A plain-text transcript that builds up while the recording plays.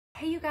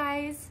Hey you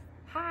guys,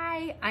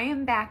 hi, I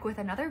am back with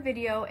another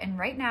video, and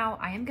right now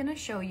I am gonna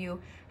show you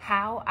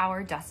how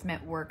our dust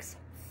mitt works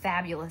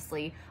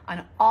fabulously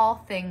on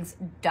all things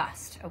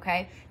dust,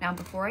 okay? Now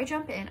before I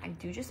jump in, I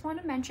do just want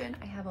to mention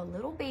I have a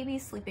little baby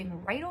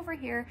sleeping right over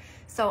here,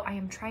 so I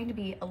am trying to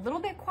be a little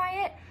bit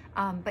quiet,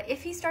 but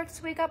if he starts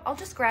to wake up, I'll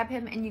just grab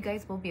him and you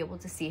guys will be able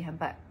to see him,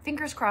 but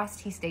fingers crossed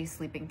he stays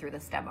sleeping through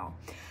this demo.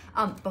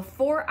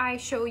 Before I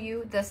show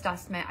you this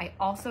dust mitt, I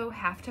also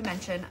have to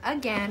mention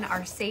again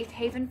our Safe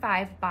Haven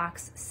 5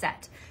 box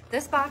set.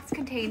 This box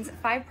contains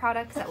 5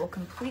 products that will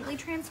completely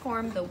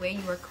transform the way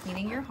you are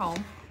cleaning your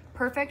home,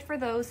 perfect for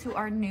those who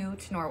are new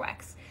to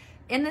Norwex.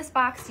 In this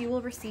box, you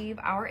will receive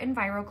our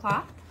Enviro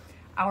cloth,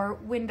 our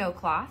window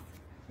cloth,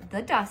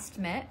 the dust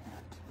mitt,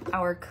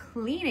 our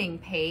cleaning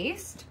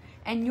paste,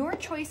 and your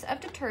choice of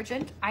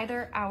detergent,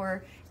 either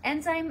our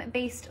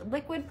enzyme-based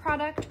liquid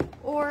product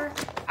or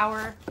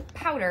our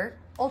powder,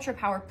 Ultra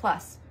Power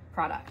Plus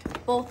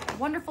product. Both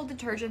wonderful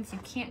detergents, you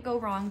can't go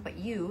wrong, but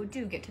you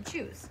do get to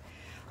choose.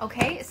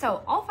 Okay,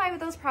 so all 5 of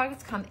those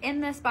products come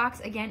in this box.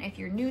 Again, if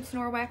you're new to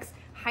Norwex,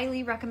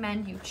 highly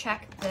recommend you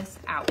check this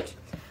out.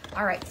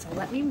 All right, so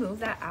let me move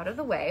that out of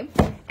the way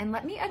and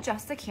let me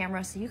adjust the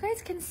camera so you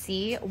guys can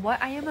see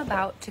what I am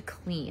about to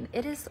clean.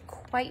 It is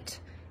quite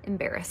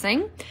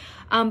embarrassing,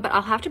 but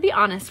I'll have to be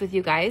honest with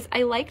you guys.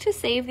 I like to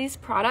save these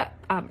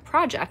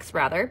projects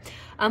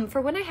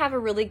for when I have a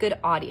really good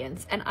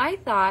audience, and I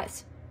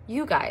thought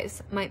you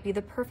guys might be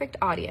the perfect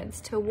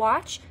audience to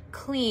watch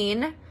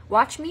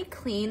me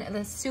clean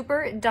the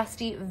super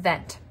dusty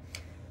vent.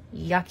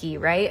 Yucky,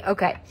 right?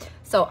 Okay,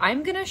 so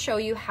I'm gonna show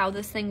you how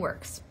this thing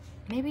works.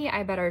 Maybe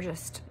I better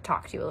just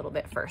talk to you a little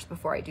bit first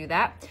before I do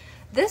that.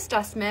 This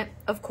dust mitt,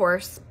 of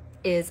course,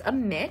 is a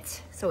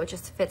mitt, so it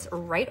just fits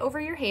right over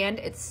your hand.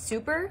 It's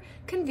super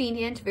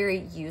convenient, very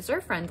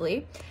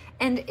user-friendly,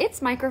 and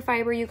its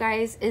microfiber, you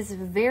guys, is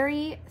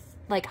very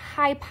like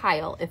high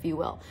pile, if you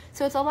will.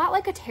 So it's a lot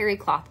like a terry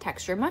cloth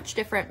texture, much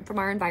different from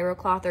our Enviro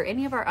cloth or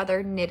any of our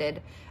other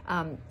knitted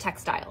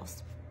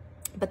textiles.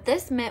 But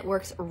this mitt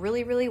works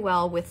really, really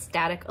well with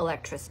static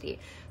electricity.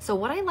 So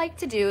what I like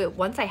to do,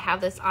 once I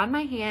have this on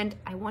my hand,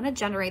 I want to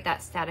generate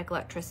that static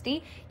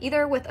electricity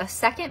either with a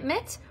second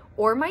mitt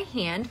or my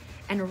hand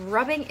and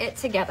rubbing it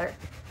together,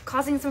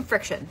 causing some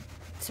friction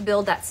to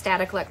build that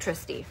static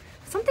electricity.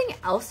 Something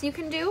else you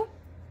can do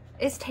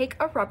is take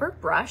a rubber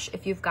brush.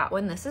 If you've got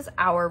one, this is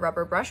our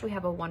rubber brush. We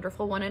have a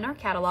wonderful one in our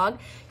catalog.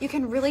 You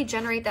can really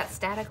generate that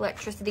static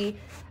electricity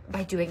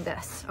by doing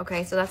this,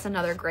 okay? So that's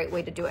another great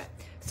way to do it.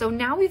 So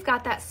now we've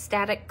got that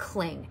static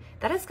cling.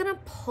 That is gonna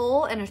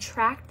pull and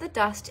attract the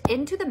dust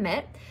into the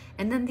mitt,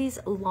 and then these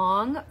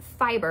long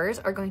fibers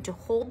are going to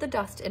hold the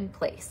dust in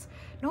place.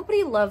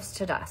 Nobody loves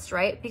to dust,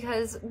 right?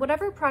 Because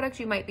whatever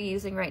product you might be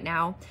using right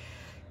now,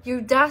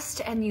 you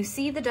dust and you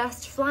see the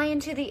dust fly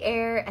into the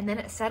air and then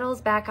it settles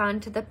back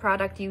onto the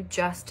product you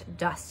just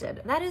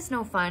dusted. That is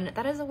no fun.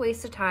 That is a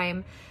waste of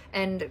time.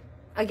 And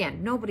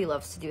again, nobody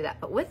loves to do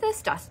that. But with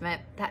this dust mitt,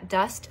 that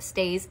dust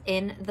stays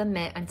in the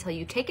mitt until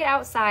you take it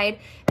outside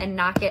and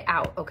knock it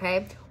out,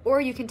 okay?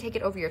 Or you can take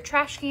it over your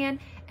trash can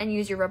and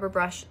use your rubber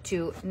brush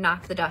to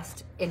knock the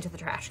dust into the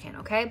trash can,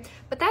 okay?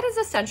 But that is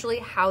essentially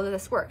how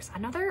this works.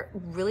 Another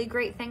really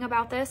great thing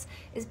about this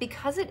is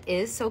because it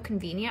is so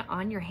convenient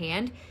on your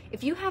hand,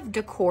 if you have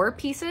decor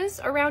pieces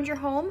around your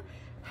home,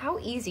 how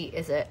easy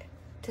is it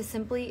to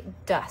simply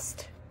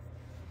dust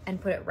and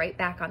put it right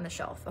back on the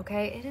shelf,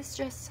 okay? It is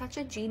just such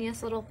a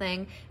genius little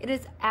thing. It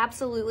is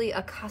absolutely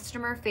a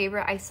customer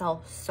favorite. I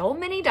sell so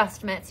many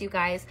dust mitts, you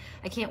guys.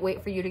 I can't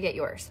wait for you to get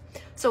yours.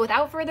 So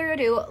without further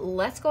ado,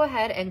 let's go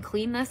ahead and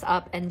clean this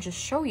up and just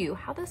show you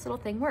how this little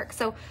thing works.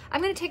 So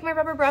I'm gonna take my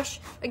rubber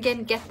brush,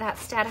 again, get that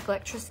static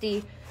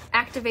electricity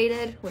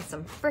activated with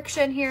some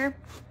friction here,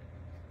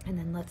 and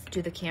then let's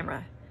do the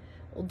camera.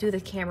 We'll do the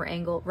camera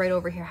angle right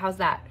over here. How's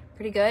that?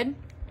 Pretty good?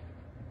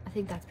 I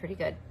think that's pretty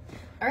good.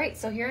 All right,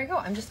 so here I go.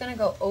 I'm just gonna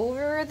go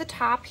over the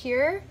top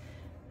here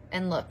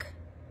and look.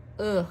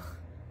 Ugh,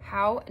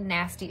 how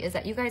nasty is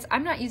that? You guys,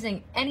 I'm not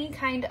using any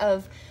kind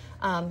of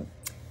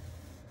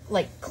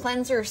like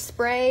cleanser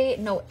spray,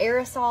 no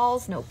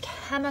aerosols, no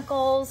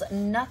chemicals,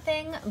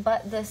 nothing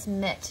but this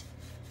mitt.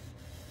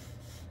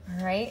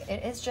 All right,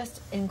 it is just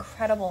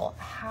incredible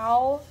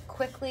how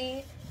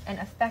quickly and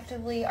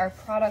effectively our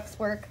products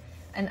work.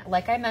 And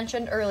like I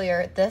mentioned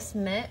earlier, this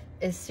mitt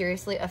is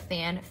seriously a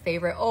fan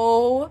favorite.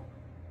 Oh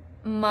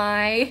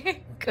my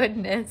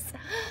goodness.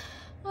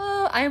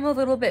 Oh, I'm a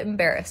little bit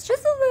embarrassed,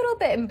 just a little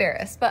bit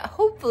embarrassed, but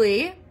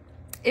hopefully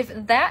if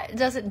that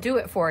doesn't do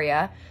it for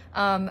you,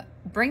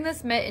 bring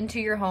this mitt into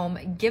your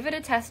home, give it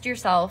a test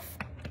yourself.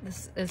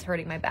 This is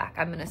hurting my back.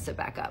 I'm gonna sit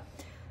back up.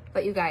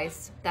 But you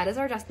guys, that is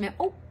our dust mitt.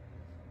 Oh,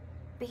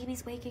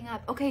 baby's waking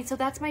up. Okay, so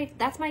that's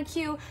my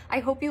cue. I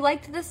hope you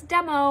liked this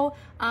demo.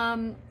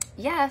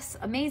 Yes,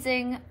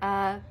 amazing.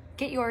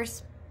 Get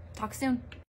yours. Talk soon.